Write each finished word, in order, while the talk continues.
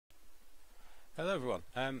Hello everyone.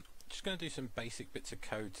 Just going to do some basic bits of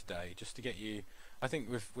code today, just to get you. I think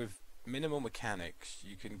with minimal mechanics,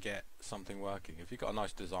 you can get something working. If you've got a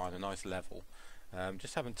nice design, a nice level,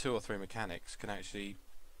 just having 2 or 3 mechanics can actually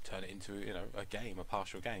turn it into a game, a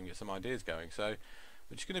partial game, get some ideas going. So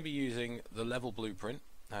we're just going to be using the level blueprint,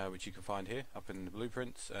 which you can find here up in the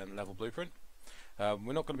blueprints and level blueprint.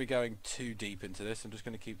 We're not going to be going too deep into this. I'm just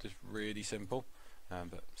going to keep this really simple,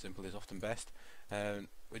 but simple is often best.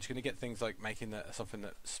 We're just going to get things like making something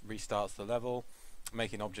that restarts the level,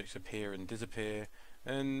 making objects appear and disappear,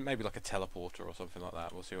 and maybe like a teleporter or something like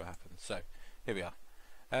that. We'll see what happens. So here we are.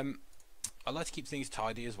 I like to keep things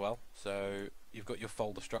tidy as well. So you've got your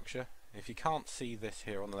folder structure. If you can't see this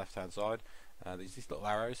here on the left hand side, there's these little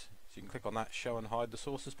arrows. So you can click on that, show and hide the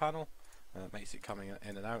sources panel. It makes it coming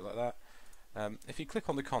in and out like that. If you click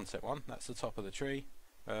on the concept one, that's the top of the tree.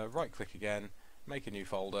 Right click again, make a new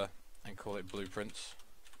folder and call it blueprints.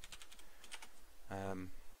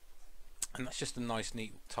 And that's just a nice,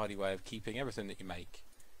 neat, tidy way of keeping everything that you make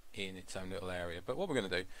in its own little area. But what we're going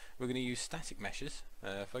to do, we're going to use static meshes.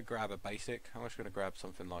 If I grab a basic, I'm just going to grab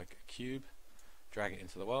something like a cube, drag it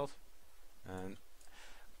into the world, and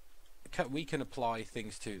we can apply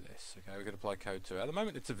things to this. Okay, we can apply code to it. At the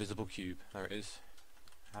moment, it's a visible cube. There it is,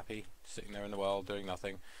 happy, sitting there in the world, doing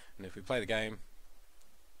nothing. And if we play the game,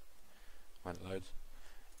 when it loads,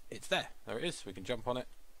 it's there. There it is. We can jump on it,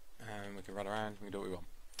 and we can run around. We can do what we want.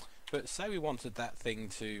 But say we wanted that thing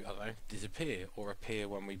to, I don't know, disappear or appear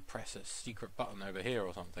when we press a secret button over here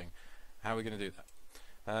or something. How are we going to do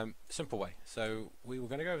that? Simple way. So we were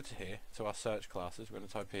going to go over to here to our search classes. We're going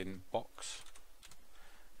to type in box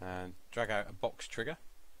and drag out a box trigger.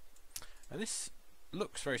 And this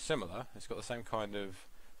looks very similar. It's got the same kind of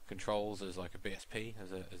controls as like a BSP,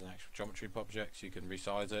 as an actual geometry object. So you can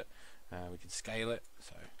resize it. We can scale it.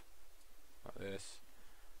 So like this,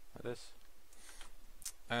 like this.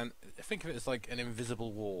 And think of it as like an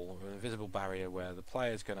invisible wall or an invisible barrier where the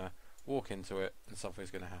player's going to walk into it and something's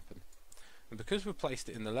going to happen. And because we've placed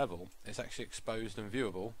it in the level, it's actually exposed and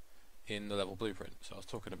viewable in the level blueprint. So I was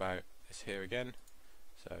talking about this here again.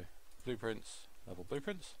 So blueprints, level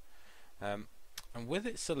blueprints. And with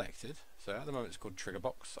it selected, so at the moment it's called trigger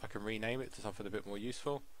box. I can rename it to something a bit more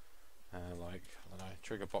useful, like, I don't know,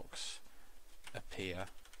 trigger box appear.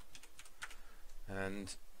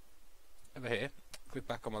 And over here, click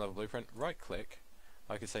back on my level blueprint, right click,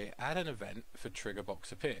 I can say add an event for trigger box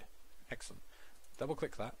appear. Excellent. Double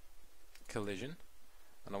click that, collision,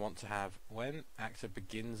 and I want to have when actor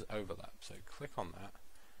begins overlap. So click on that,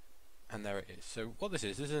 and there it is. So what this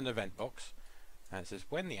is an event box, and it says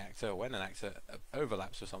when an actor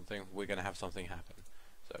overlaps with something, we're going to have something happen.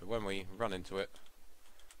 So when we run into it,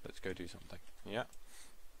 let's go do something. Yeah.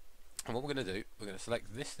 And what we're going to do, we're going to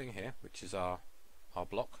select this thing here, which is our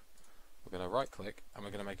block. We're going to right click and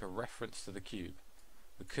we're going to make a reference to the cube.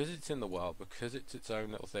 Because it's in the world, because it's its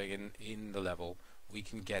own little thing in the level, we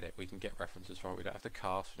can get it. We can get references from it. We don't have to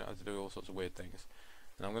cast, we don't have to do all sorts of weird things.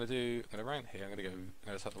 And I'm going to around here, I'm going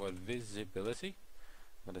to set the word visibility.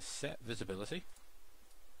 I'm going to set visibility.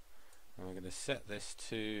 And we're going to set this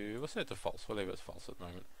to, we'll set it to false. We'll leave it as false at the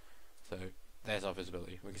moment. So there's our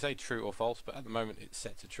visibility. We can say true or false, but at the moment it's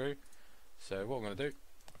set to true. So what I'm going to do,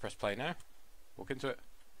 I press play now, walk into it,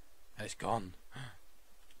 and it's gone.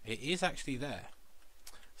 It is actually there.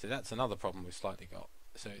 So that's another problem we've slightly got.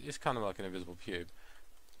 So it's kind of like an invisible cube,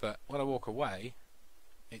 but when I walk away,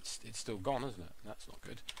 it's still gone, isn't it? That's not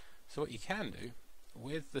good. So what you can do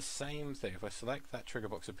with the same thing, if I select that trigger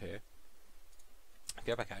box appear,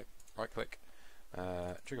 go back out, right click,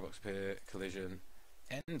 trigger box appear, collision,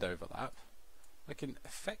 end overlap, I can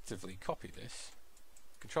effectively copy this,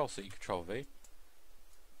 Control C, Control V,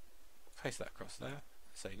 paste that across there.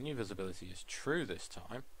 Say new visibility is true this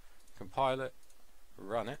time, compile it,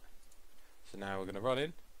 run it. So now we're going to run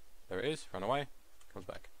in, there it is, run away, comes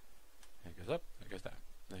back, it goes up, it goes down,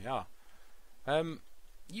 there you are.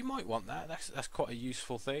 You might want that, that's quite a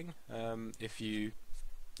useful thing. If you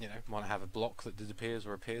want to have a block that disappears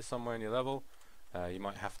or appears somewhere in your level, you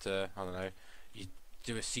might have to, I don't know, you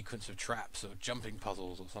do a sequence of traps or jumping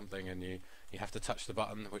puzzles or something, and you have to touch the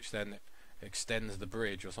button, which then extends the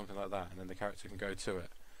bridge or something like that, and then the character can go to it.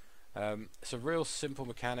 It's a real simple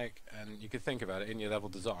mechanic, and you can think about it in your level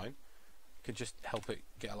design. You can just help it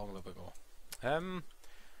get along a little bit more.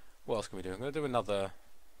 What else can we do? I'm going to do another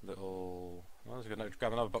little, well, I'm going to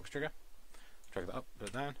grab another box trigger, drag that up, put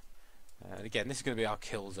it down, and again this is going to be our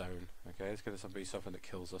kill zone. Okay, it's going to be something that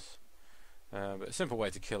kills us. But a simple way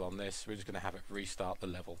to kill on this, we're just going to have it restart the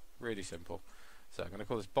level. Really simple. So I'm going to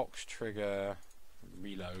call this box trigger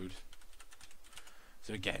reload.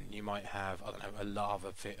 So again, you might have, I don't know, a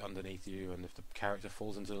lava pit underneath you, and if the character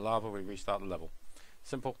falls into the lava, we restart the level.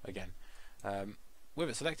 Simple, again. With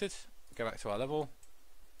it selected, go back to our level,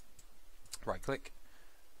 right click,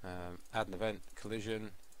 add an event,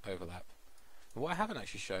 collision, overlap. And what I haven't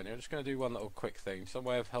actually shown you, I'm just going to do one little quick thing, some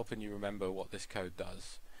way of helping you remember what this code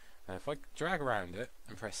does. If I drag around it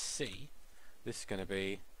and press C, this is going to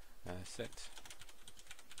be set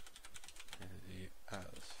as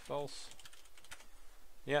false.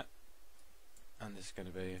 Yeah, and this is going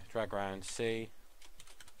to be drag around C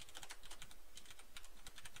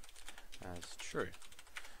as true.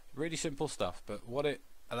 Really simple stuff, but what it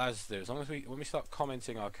allows us to do, as long as when we start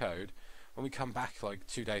commenting our code, when we come back like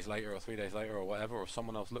 2 days later or 3 days later or whatever, or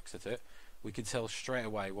someone else looks at it, we can tell straight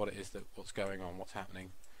away what it is what's going on, what's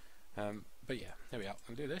happening. But yeah, there we are.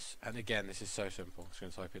 I'm going to do this, and again, this is so simple. I'm just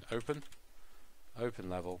going to type in open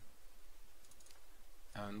level,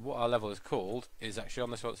 and what our level is called is actually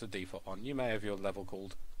on this one, it's the default one. You may have your level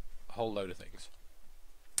called a whole load of things.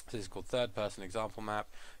 So this is called third person example map.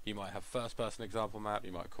 You might have first person example map.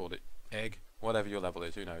 You might call it egg, whatever your level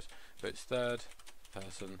is, who knows. But it's third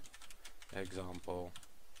person example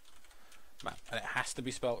map, and it has to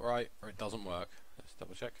be spelt right or it doesn't work. Let's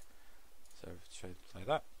double check. So play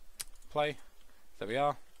that, play, there we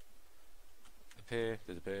are, appear,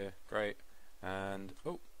 disappear, great, and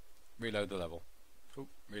oh, reload the level. Oh,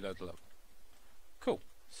 reload the level. Cool,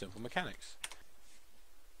 simple mechanics.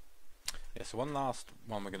 Yeah, so one last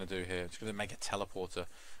one we're going to do here. It's going to make a teleporter,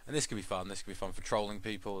 and this could be fun. This could be fun for trolling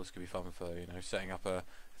people. This could be fun for, you know, setting up a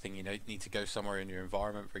thing you need to go somewhere in your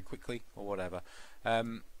environment very quickly or whatever.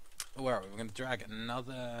 Where are we? We're going to drag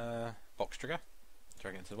another box trigger,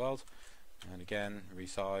 drag it into the world, and again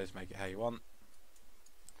resize, make it how you want.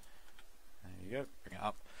 There you go. Bring it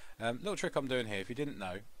up. Little trick I'm doing here. If you didn't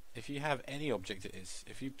know, if you have any object it is,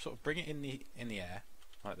 if you sort of bring it in the air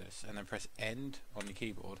like this and then press end on your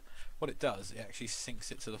keyboard, what it does, it actually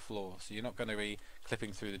sinks it to the floor, so you're not going to be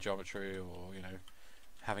clipping through the geometry or, you know,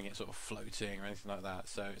 having it sort of floating or anything like that.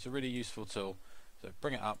 So it's a really useful tool. So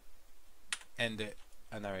bring it up, end it,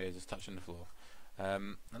 and there it is, it's touching the floor.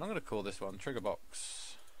 And I'm going to call this one Trigger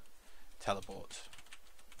Box Teleport.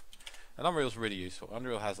 And Unreal's really useful.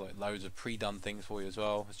 Unreal has like loads of pre-done things for you as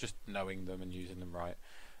well. It's just knowing them and using them right.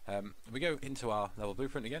 We go into our level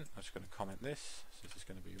blueprint again. I'm just going to comment this. So this is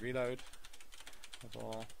going to be reload.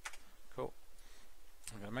 Level. Cool.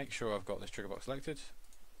 I'm going to make sure I've got this trigger box selected.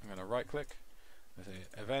 I'm going to right click.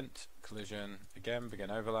 Event, collision, again,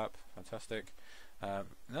 begin overlap. Fantastic. Now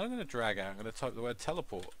I'm going to drag out. I'm going to type the word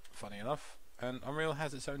teleport, funny enough. And Unreal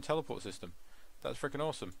has its own teleport system. That's freaking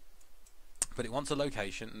awesome. But it wants a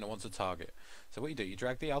location and it wants a target. So what you do, you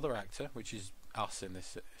drag the other actor, which is us in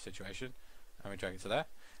this situation, and we drag it to there.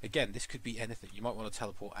 Again, this could be anything. You might want to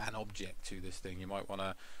teleport an object to this thing. You might want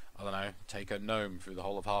to, I don't know, take a gnome through the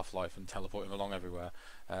whole of Half-Life and teleport him along everywhere.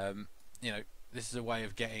 You know, this is a way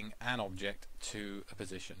of getting an object to a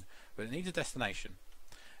position, but it needs a destination.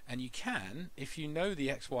 And you can, if you know the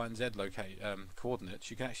X, Y, and Z coordinates,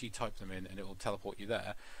 you can actually type them in and it will teleport you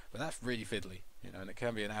there. But that's really fiddly, you know, and it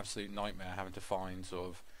can be an absolute nightmare having to find sort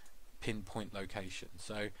of pinpoint location.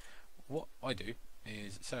 So what I do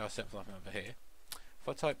is, say I set something over here. If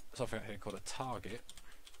I type something out here called a target,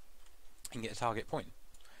 you can get a target point.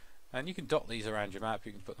 And you can dot these around your map,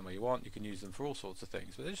 you can put them where you want, you can use them for all sorts of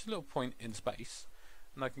things. But there's just a little point in space,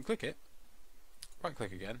 and I can click it, right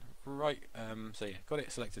click again, so yeah, got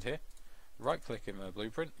it selected here, right click in the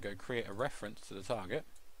blueprint, go create a reference to the target.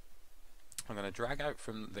 I'm going to drag out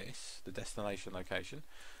from this, the destination location.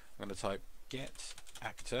 I'm going to type get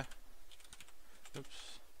actor,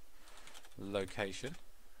 location.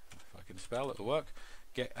 If I can spell, it'll work.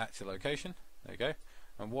 Get actor location. There you go.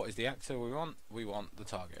 And what is the actor we want? We want the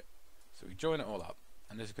target. So we join it all up,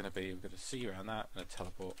 and this is going to be, we're going to see around that and a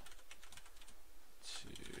teleport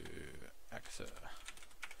to actor.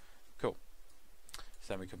 Cool.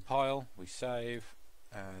 So then we compile, we save,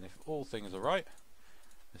 and if all things are right,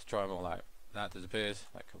 let's try them all out. That disappears,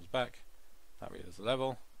 that comes back, that reads the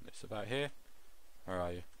level, it's about here. Where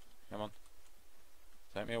are you? Come on.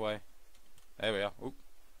 Take me away. There we are. Oop.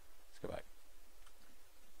 Let's go back.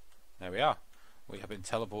 There we are. We have been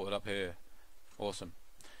teleported up here. Awesome.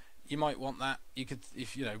 You might want that. You could,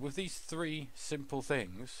 if you know, with these three simple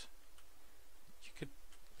things, you could,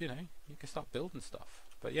 you know, you can start building stuff.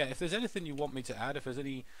 But yeah, if there's anything you want me to add, if there's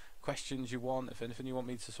any questions you want, if anything you want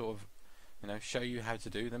me to sort of, you know, show you how to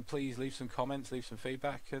do, then please leave some comments, leave some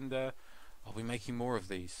feedback, and I'll be making more of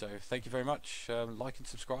these. So thank you very much. Like and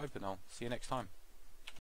subscribe, and I'll see you next time.